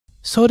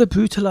So the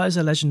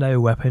Brutalizer legendary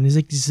weapon is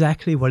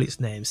exactly what its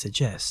name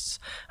suggests,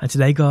 and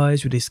today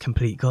guys, with this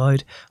complete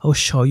guide, I'll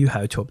show you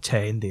how to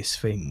obtain this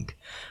thing.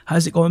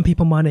 How's it going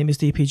people, my name is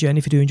DPJ, and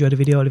if you do enjoy the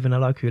video, leaving a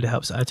like really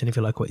helps out, and if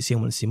you like what you see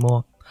and want to see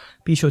more,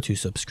 be sure to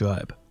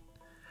subscribe.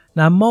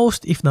 Now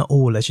most, if not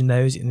all,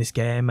 legendaries in this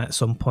game at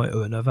some point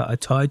or another are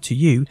tied to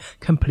you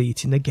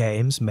completing the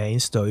game's main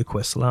story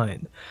quest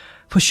line.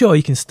 For sure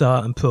you can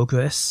start and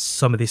progress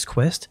some of this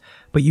quest,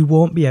 but you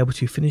won't be able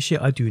to finish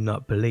it, I do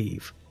not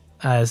believe,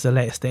 as the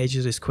later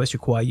stages of this quest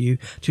require you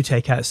to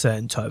take out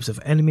certain types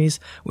of enemies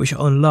which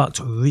are unlocked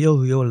real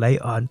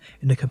late on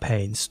in the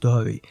campaign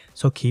story,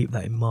 so keep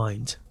that in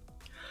mind.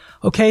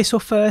 Okay, so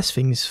first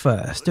things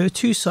first, there are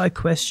 2 side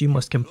quests you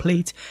must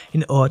complete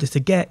in order to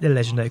get the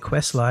legendary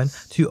quest line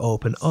to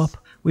open up.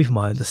 With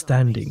my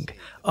understanding,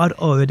 I'd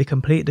already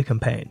completed the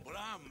campaign,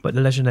 but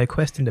the legendary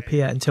quest didn't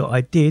appear until I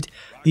did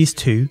these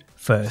 2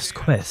 first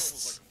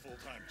quests.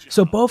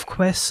 So both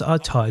quests are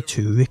tied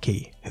to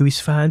Rikky, who is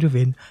found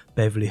within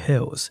Beverly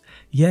Hills.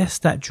 Yes,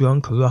 that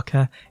drunk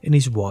rocker in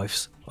his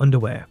wife's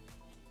underwear.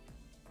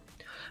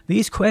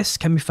 These quests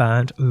can be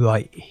found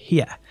right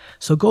here.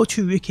 So go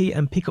to Rikky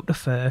and pick up the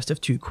first of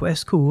 2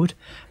 quests called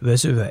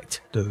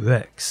Resurrect the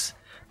Rex.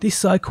 This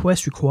side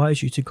quest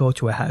requires you to go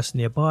to a house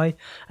nearby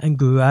and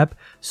grab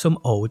some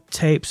old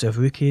tapes of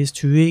Rikky's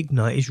to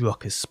reignite his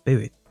rocker's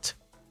spirit.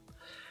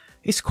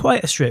 It's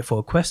quite a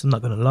straightforward quest, I'm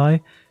not gonna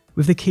lie.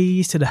 With the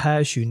keys to the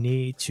house you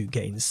need to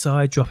get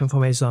inside, dropping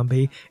from a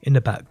zombie in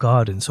the back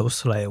garden, so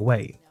slay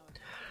away.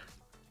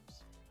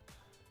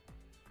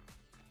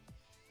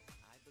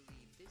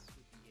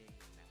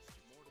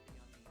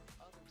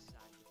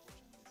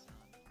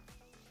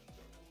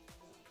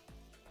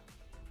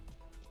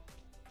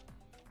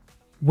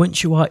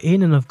 Once you are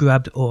in and have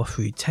grabbed all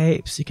 3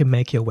 tapes, you can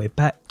make your way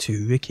back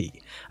to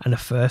Rikky, and the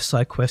first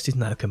side quest is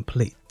now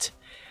complete.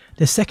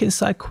 The second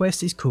side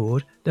quest is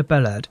called the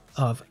Ballad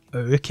of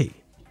Rikky.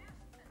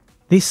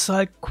 This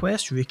side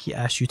quest, Rikky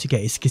asks you to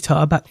get his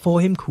guitar back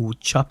for him called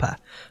Chopper,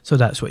 so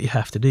that's what you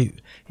have to do. You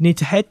need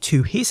to head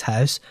to his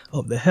house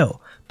up the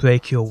hill,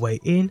 break your way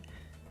in,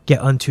 get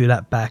onto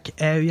that back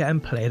area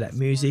and play that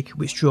music,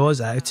 which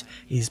draws out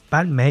his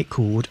bandmate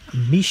called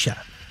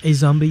Misha, a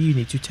zombie you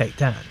need to take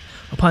down.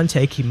 Upon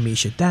taking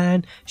Misha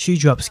down, she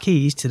drops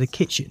keys to the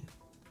kitchen.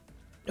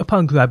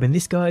 Upon grabbing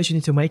this guys, you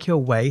need to make your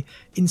way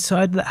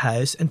inside that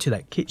house and to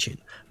that kitchen.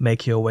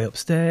 Make your way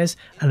upstairs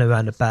and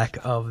around the back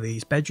of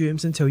these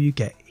bedrooms until you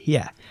get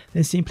here.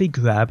 Then simply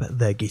grab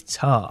the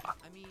guitar.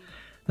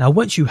 Now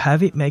once you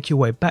have it, make your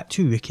way back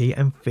to Rikky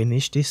and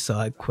finish this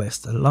side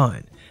quest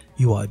line.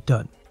 You are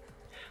done.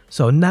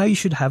 So now you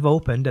should have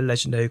opened the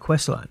legendary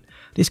quest line.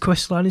 This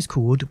quest line is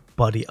called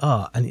Body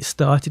Art and it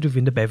started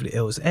within the Beverly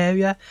Hills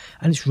area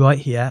and it's right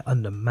here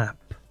on the map.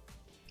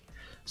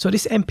 So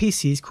this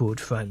NPC is called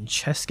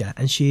Francesca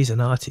and she is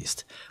an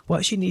artist.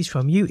 What she needs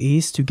from you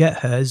is to get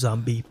her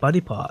zombie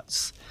body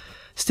parts.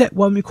 Step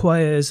 1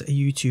 requires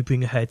you to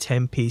bring her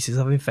 10 pieces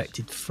of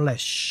infected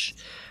flesh.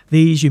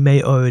 These you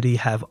may already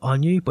have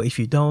on you, but if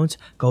you don't,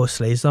 go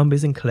slay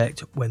zombies and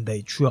collect when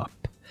they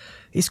drop.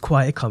 It's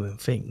quite a common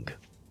thing.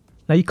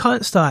 Now you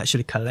can't start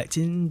actually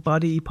collecting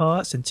body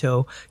parts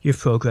until you've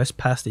progressed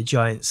past the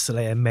Giant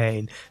Slayer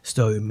main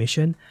story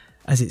mission,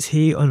 as it's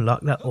here you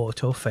unlock that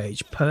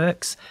autophage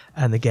perks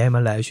and the game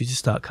allows you to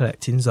start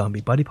collecting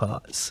zombie body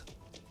parts.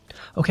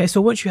 Okay,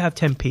 so once you have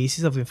 10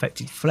 pieces of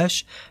infected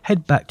flesh,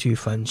 head back to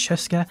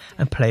Francesca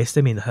and place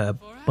them in her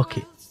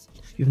bucket.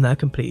 You've now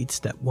completed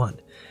step 1.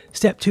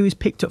 Step 2 is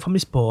picked up from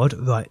this board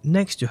right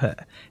next to her.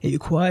 It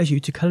requires you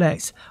to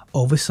collect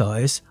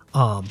oversized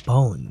arm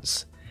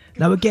bones.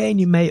 Now again,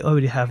 you may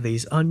already have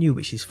these on you,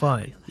 which is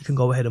fine. You can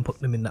go ahead and put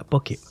them in that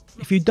bucket.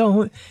 If you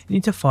don't, you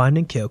need to find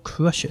and kill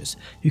crushers.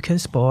 You can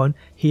spawn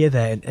here,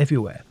 there and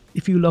everywhere.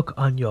 If you look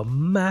on your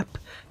map,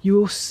 you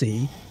will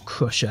see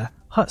crusher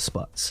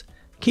hotspots.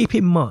 Keep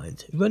in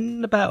mind,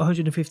 run about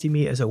 150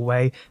 meters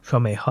away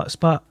from a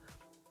hotspot,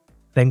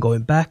 then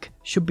going back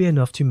should be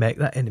enough to make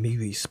that enemy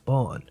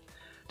respawn.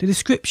 The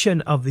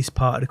description of this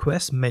part of the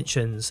quest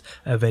mentions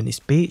Venice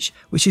Beach,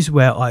 which is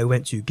where I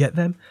went to get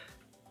them.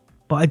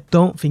 But I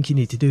don't think you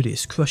need to do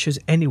this, crushers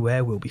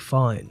anywhere will be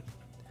fine.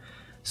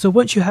 So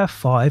once you have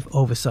 5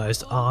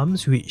 oversized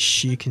arms,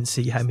 which you can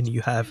see how many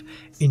you have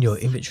in your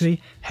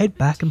inventory, head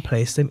back and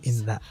place them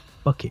in that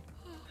bucket.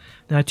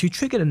 Now to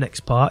trigger the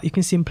next part, you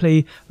can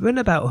simply run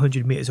about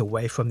 100 meters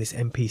away from this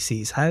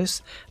NPC's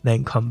house,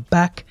 then come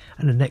back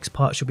and the next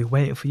part should be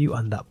waiting for you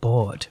on that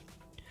board.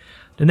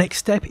 The next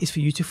step is for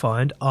you to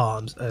find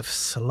arms of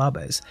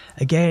slobbers.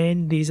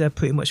 Again, these are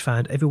pretty much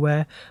found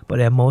everywhere, but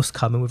they are most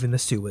common within the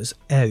sewers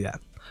area.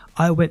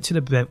 I went to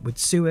the Brentwood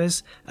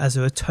sewers as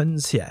there are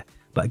tons here,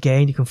 but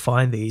again you can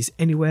find these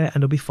anywhere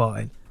and they'll be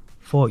fine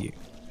for you.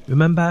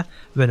 Remember,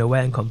 run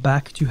away and come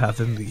back to have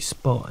them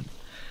respawn.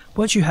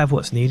 Once you have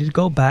what's needed,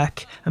 go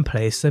back and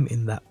place them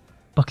in that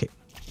bucket.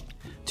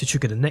 To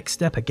trigger the next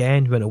step,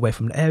 again run away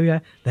from the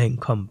area, then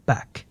come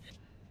back.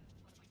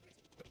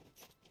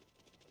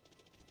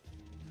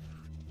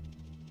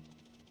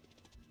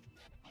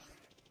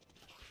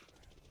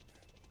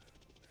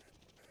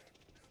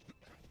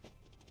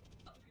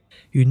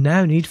 You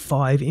now need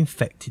 5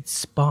 infected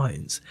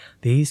spines.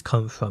 These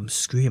come from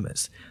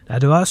screamers. Now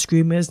there are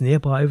screamers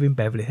nearby in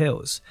Beverly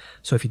Hills,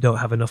 so if you don't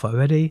have enough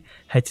already,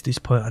 head to this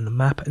point on the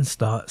map and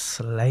start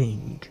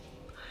slaying.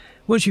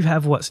 Once you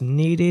have what's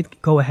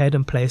needed, go ahead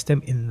and place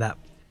them in that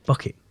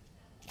bucket.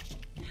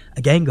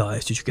 Again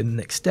guys, to trigger the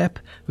next step,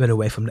 run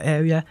away from the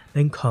area,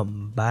 then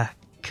come back.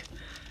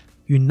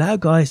 You now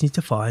guys need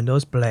to find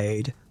those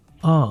blade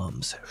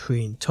arms,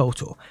 3 in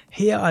total.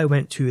 Here I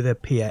went to the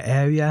pier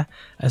area,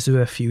 as there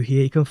are a few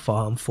here you can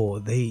farm for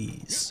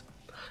these.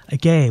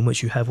 Again,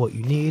 once you have what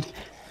you need,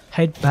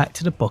 head back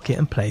to the bucket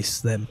and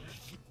place them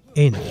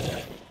in.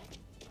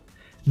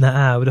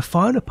 Now the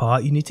final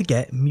part, you need to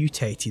get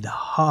mutated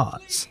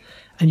hearts,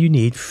 and you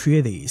need 3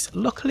 of these.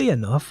 Luckily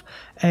enough,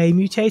 a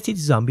mutated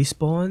zombie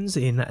spawns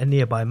in a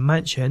nearby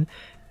mansion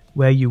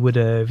where you would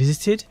have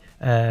visited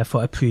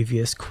for a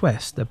previous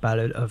quest, the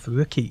Ballad of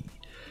Rikky.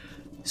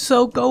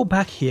 So go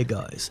back here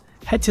guys,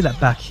 head to that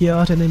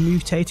backyard and a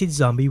mutated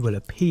zombie will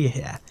appear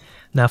here.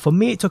 Now for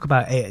me it took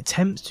about 8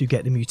 attempts to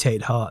get the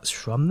mutated hearts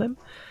from them,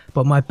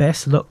 but my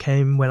best luck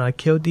came when I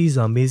killed these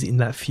zombies in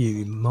that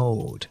fury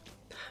mode.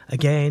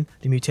 Again,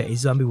 the mutated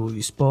zombie will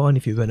respawn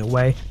if you run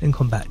away and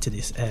come back to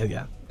this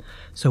area.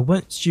 So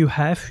once you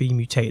have 3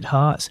 mutated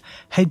hearts,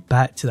 head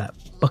back to that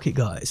bucket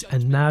guys,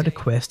 and now the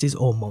quest is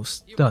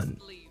almost done.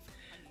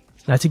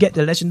 Now to get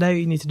the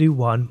legendary you need to do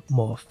one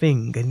more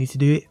thing, and you need to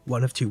do it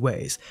one of 2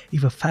 ways.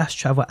 Either fast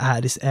travel out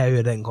of this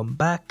area then come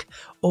back,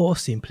 or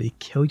simply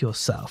kill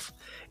yourself.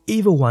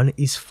 Either one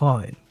is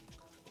fine.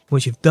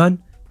 Once you've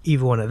done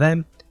either one of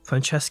them,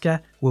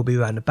 Francesca will be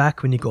around the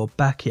back when you go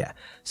back here.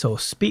 So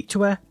speak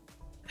to her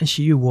and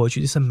she rewards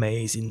you this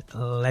amazing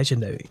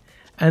legendary.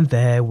 And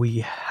there we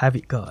have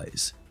it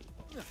guys.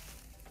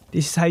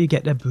 This is how you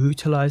get the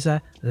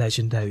Brutalizer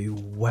legendary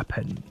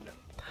weapon.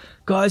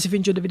 Guys, if you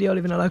enjoyed the video,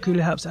 leaving a like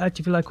really helps out.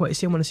 If you like what you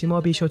see and want to see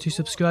more, be sure to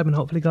subscribe, and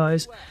hopefully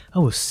guys, I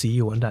will see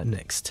you on that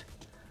next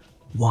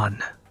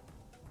one.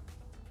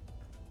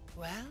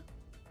 Well,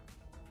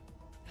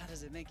 how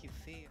does it make you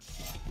feel?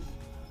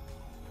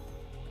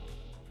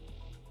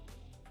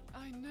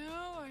 I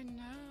know.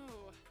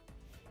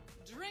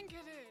 Drink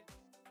it in.